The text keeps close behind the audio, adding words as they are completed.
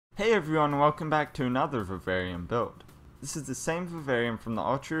Hey everyone, welcome back to another Vivarium build. This is the same Vivarium from the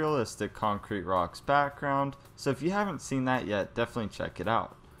ultra realistic concrete rocks background, so if you haven't seen that yet, definitely check it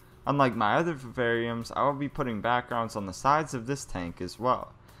out. Unlike my other Vivariums, I will be putting backgrounds on the sides of this tank as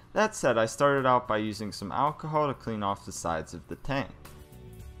well. That said, I started out by using some alcohol to clean off the sides of the tank.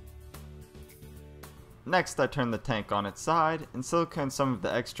 Next, I turned the tank on its side and siliconed some of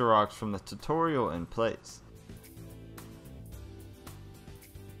the extra rocks from the tutorial in place.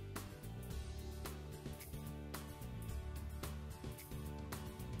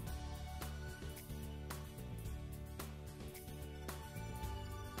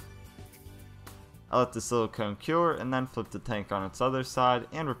 I let the silicone cure and then flipped the tank on its other side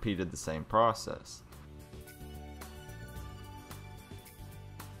and repeated the same process.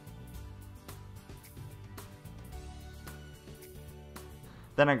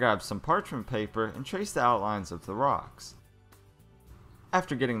 Then I grabbed some parchment paper and traced the outlines of the rocks.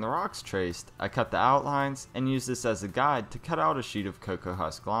 After getting the rocks traced, I cut the outlines and used this as a guide to cut out a sheet of cocoa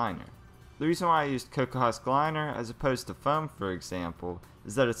husk liner. The reason why I used cocoa husk liner as opposed to foam, for example,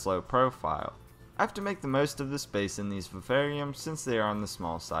 is that it's low profile. I have to make the most of the space in these Vivariums since they are on the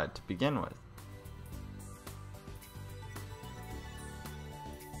small side to begin with.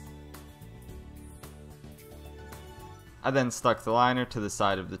 I then stuck the liner to the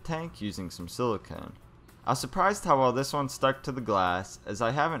side of the tank using some silicone. I was surprised how well this one stuck to the glass, as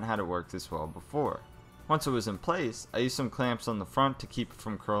I haven't had it work this well before. Once it was in place, I used some clamps on the front to keep it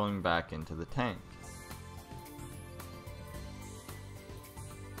from curling back into the tank.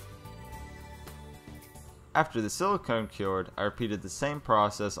 After the silicone cured, I repeated the same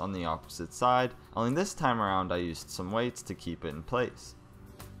process on the opposite side, only this time around I used some weights to keep it in place.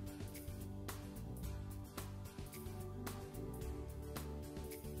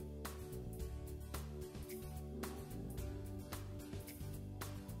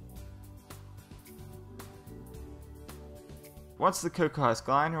 Once the cocoa husk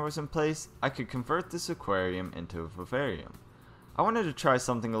liner was in place, I could convert this aquarium into a vivarium. I wanted to try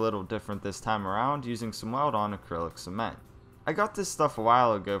something a little different this time around using some weld-on acrylic cement. I got this stuff a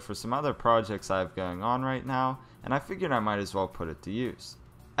while ago for some other projects I have going on right now, and I figured I might as well put it to use.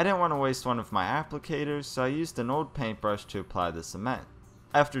 I didn't want to waste one of my applicators, so I used an old paintbrush to apply the cement.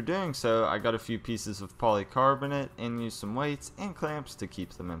 After doing so, I got a few pieces of polycarbonate and used some weights and clamps to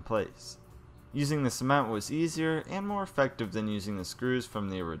keep them in place. Using the cement was easier and more effective than using the screws from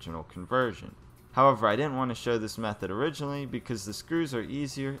the original conversion. However, I didn't want to show this method originally because the screws are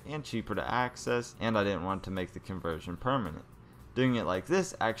easier and cheaper to access, and I didn't want to make the conversion permanent. Doing it like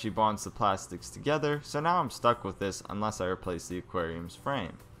this actually bonds the plastics together, so now I'm stuck with this unless I replace the aquarium's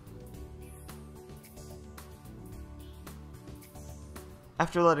frame.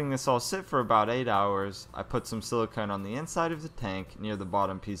 After letting this all sit for about 8 hours, I put some silicone on the inside of the tank near the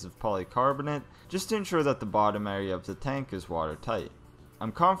bottom piece of polycarbonate, just to ensure that the bottom area of the tank is watertight.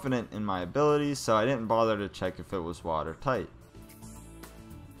 I'm confident in my abilities, so I didn't bother to check if it was watertight.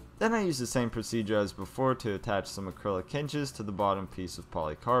 Then I used the same procedure as before to attach some acrylic hinges to the bottom piece of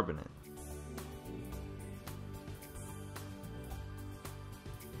polycarbonate.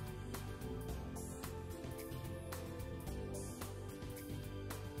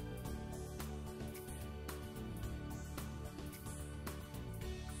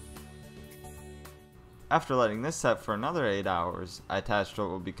 After letting this set for another 8 hours, I attached what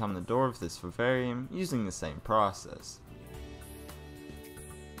will become the door of this vivarium using the same process.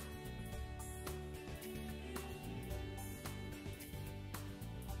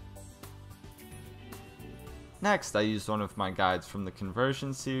 Next, I used one of my guides from the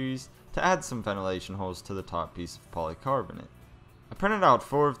conversion series to add some ventilation holes to the top piece of polycarbonate. I printed out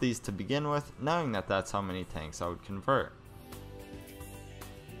 4 of these to begin with, knowing that that's how many tanks I would convert.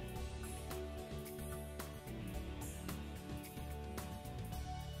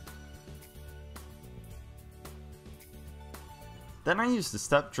 Then I used a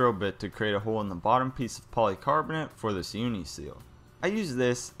step drill bit to create a hole in the bottom piece of polycarbonate for this uni seal. I used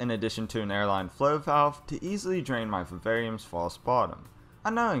this, in addition to an airline flow valve, to easily drain my vivarium's false bottom.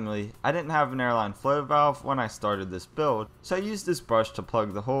 Unknowingly, I didn't have an airline flow valve when I started this build, so I used this brush to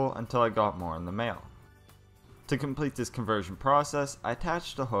plug the hole until I got more in the mail. To complete this conversion process, I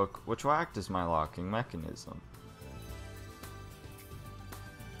attached a hook which will act as my locking mechanism.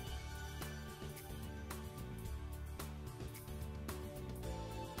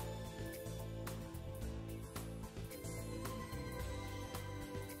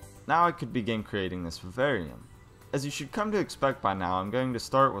 Now I could begin creating this vivarium. As you should come to expect by now, I'm going to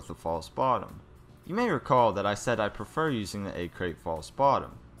start with the false bottom. You may recall that I said I prefer using the egg crate false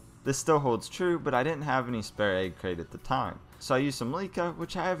bottom. This still holds true, but I didn't have any spare egg crate at the time, so I used some leca,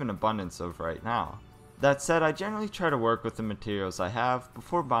 which I have an abundance of right now. That said, I generally try to work with the materials I have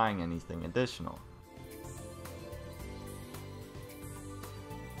before buying anything additional.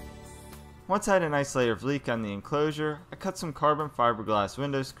 Once I had a nice layer of leca on the enclosure, I cut some carbon fiberglass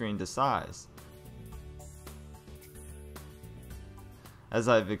window screen to size. As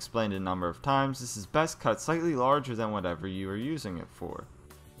I've explained a number of times, this is best cut slightly larger than whatever you are using it for.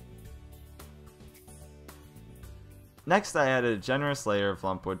 Next, I added a generous layer of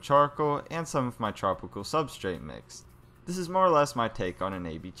lumpwood charcoal and some of my tropical substrate mix. This is more or less my take on an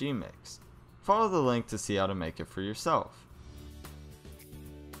ABG mix. Follow the link to see how to make it for yourself.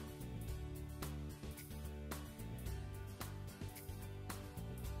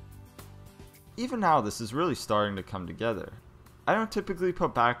 Even now, this is really starting to come together. I don't typically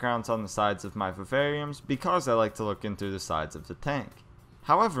put backgrounds on the sides of my vivariums because I like to look in through the sides of the tank.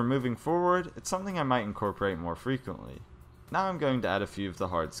 However, moving forward, it's something I might incorporate more frequently. Now I'm going to add a few of the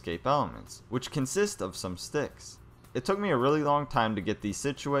hardscape elements, which consist of some sticks. It took me a really long time to get these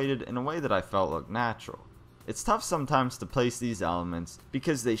situated in a way that I felt looked natural. It's tough sometimes to place these elements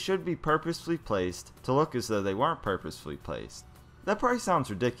because they should be purposefully placed to look as though they weren't purposefully placed. That probably sounds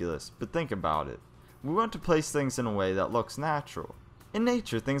ridiculous, but think about it. We want to place things in a way that looks natural. In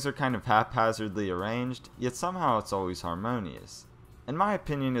nature, things are kind of haphazardly arranged, yet somehow it's always harmonious. In my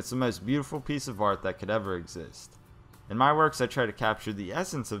opinion, it's the most beautiful piece of art that could ever exist. In my works, I try to capture the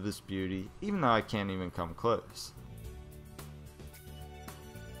essence of this beauty, even though I can't even come close.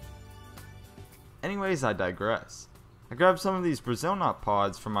 Anyways, I digress. I grabbed some of these Brazil nut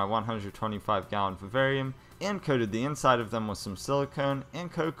pods from my 125-gallon vivarium and coated the inside of them with some silicone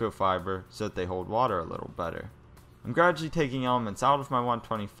and cocoa fiber so that they hold water a little better. I'm gradually taking elements out of my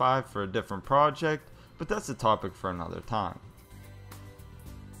 125 for a different project, but that's a topic for another time.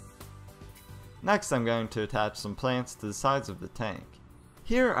 Next, I'm going to attach some plants to the sides of the tank.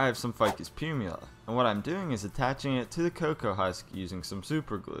 Here I have some Ficus pumila, and what I'm doing is attaching it to the cocoa husk using some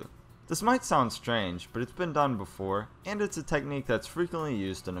super glue. This might sound strange, but it's been done before, and it's a technique that's frequently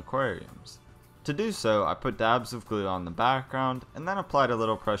used in aquariums. To do so, I put dabs of glue on the background, and then applied a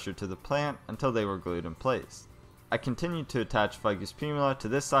little pressure to the plant until they were glued in place. I continued to attach Ficus pumila to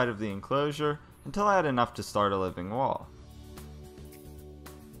this side of the enclosure until I had enough to start a living wall.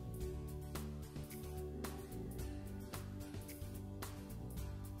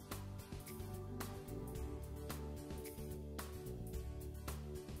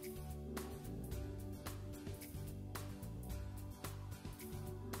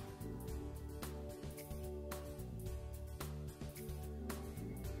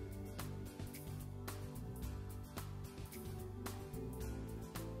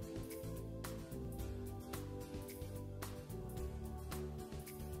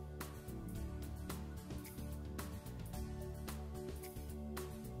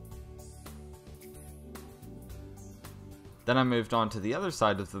 Then I moved on to the other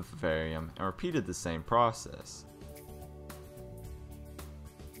side of the vivarium and repeated the same process.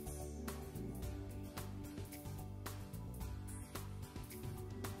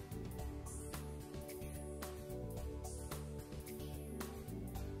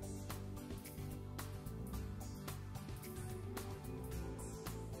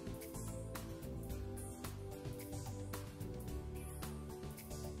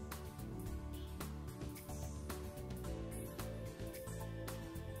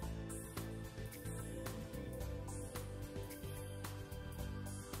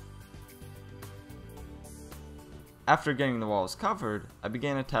 After getting the walls covered, I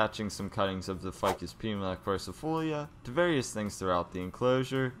began attaching some cuttings of the Ficus pumila quercifolia to various things throughout the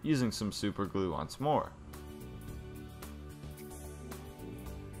enclosure, using some super glue once more.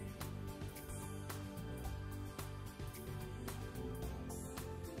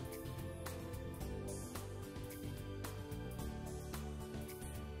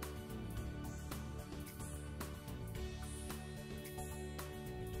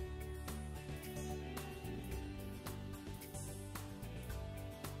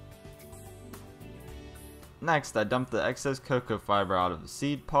 Next, I dumped the excess cocoa fiber out of the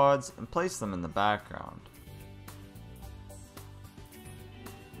seed pods and placed them in the background.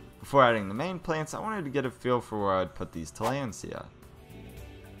 Before adding the main plants, I wanted to get a feel for where I'd put these tillandsia.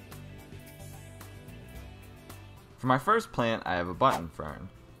 For my first plant, I have a button fern.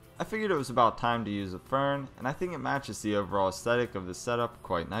 I figured it was about time to use a fern, and I think it matches the overall aesthetic of the setup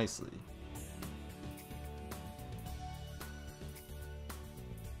quite nicely.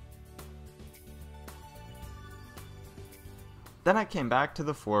 Then I came back to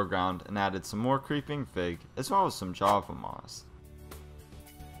the foreground and added some more creeping fig as well as some java moss.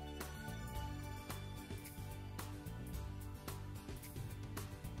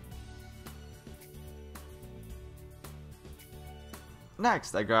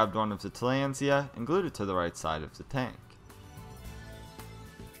 Next, I grabbed one of the tillandsia and glued it to the right side of the tank.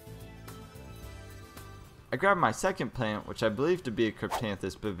 I grabbed my second plant, which I believe to be a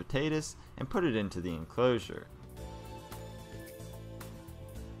Cryptanthus bivitatus, and put it into the enclosure.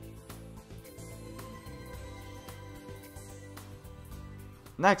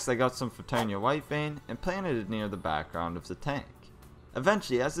 Next, I got some Fittonia whitevane and planted it near the background of the tank.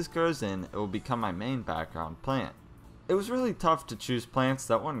 Eventually, as this grows in, it will become my main background plant. It was really tough to choose plants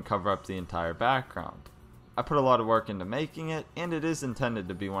that wouldn't cover up the entire background. I put a lot of work into making it, and it is intended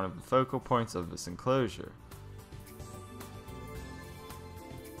to be one of the focal points of this enclosure.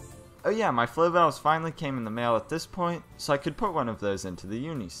 Oh yeah, my flow valves finally came in the mail at this point, so I could put one of those into the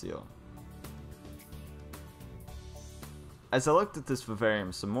uniseal. As I looked at this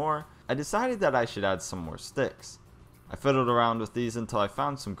vivarium some more, I decided that I should add some more sticks. I fiddled around with these until I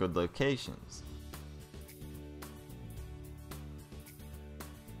found some good locations.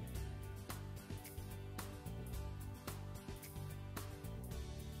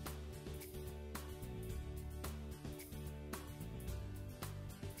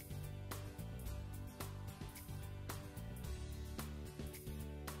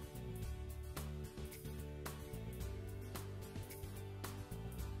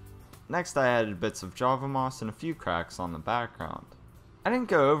 Next, I added bits of Java moss and a few cracks on the background. I didn't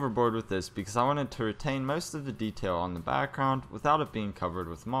go overboard with this because I wanted to retain most of the detail on the background without it being covered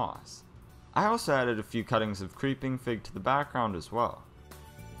with moss. I also added a few cuttings of creeping fig to the background as well.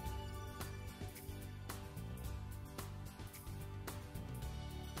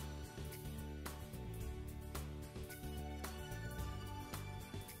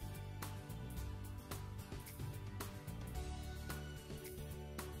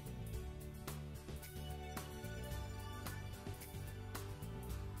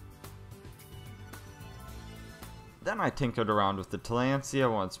 Then I tinkered around with the tillandsia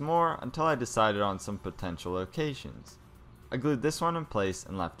once more until I decided on some potential locations. I glued this one in place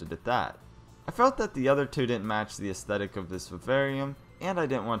and left it at that. I felt that the other two didn't match the aesthetic of this vivarium, and I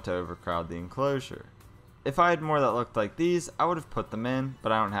didn't want to overcrowd the enclosure. If I had more that looked like these, I would have put them in,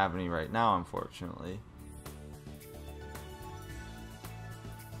 but I don't have any right now, unfortunately.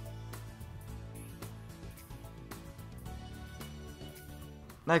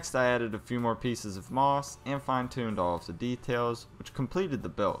 Next, I added a few more pieces of moss and fine-tuned all of the details, which completed the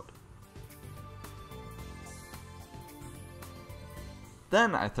build.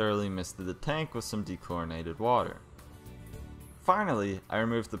 Then I thoroughly misted the tank with some dechlorinated water. Finally, I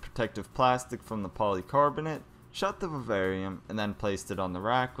removed the protective plastic from the polycarbonate, shut the vivarium, and then placed it on the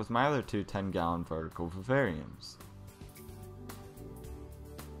rack with my other two 10-gallon vertical vivariums.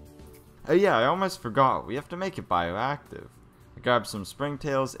 Oh yeah, I almost forgot, we have to make it bioactive. I grabbed some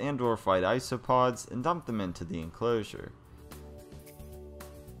springtails and dwarf white isopods and dumped them into the enclosure.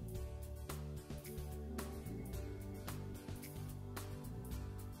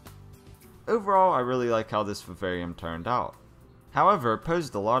 Overall, I really like how this vivarium turned out. However, it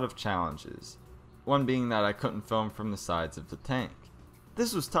posed a lot of challenges. One being that I couldn't film from the sides of the tank.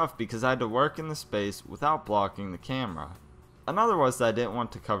 This was tough because I had to work in the space without blocking the camera. Another was that I didn't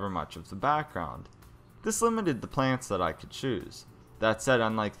want to cover much of the background. This limited the plants that I could choose. That said,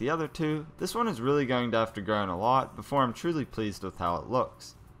 unlike the other two, this one is really going to have to grow in a lot before I'm truly pleased with how it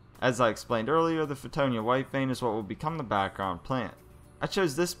looks. As I explained earlier, the Fittonia whitevane is what will become the background plant. I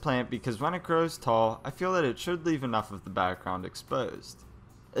chose this plant because when it grows tall, I feel that it should leave enough of the background exposed.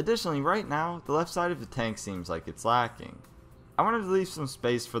 Additionally, right now, the left side of the tank seems like it's lacking. I wanted to leave some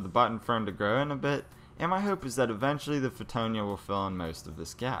space for the button fern to grow in a bit, and my hope is that eventually the Fittonia will fill in most of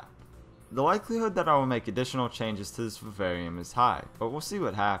this gap. The likelihood that I will make additional changes to this vivarium is high, but we'll see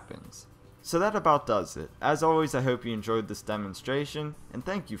what happens. So that about does it. As always, I hope you enjoyed this demonstration, and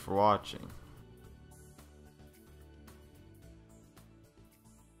thank you for watching.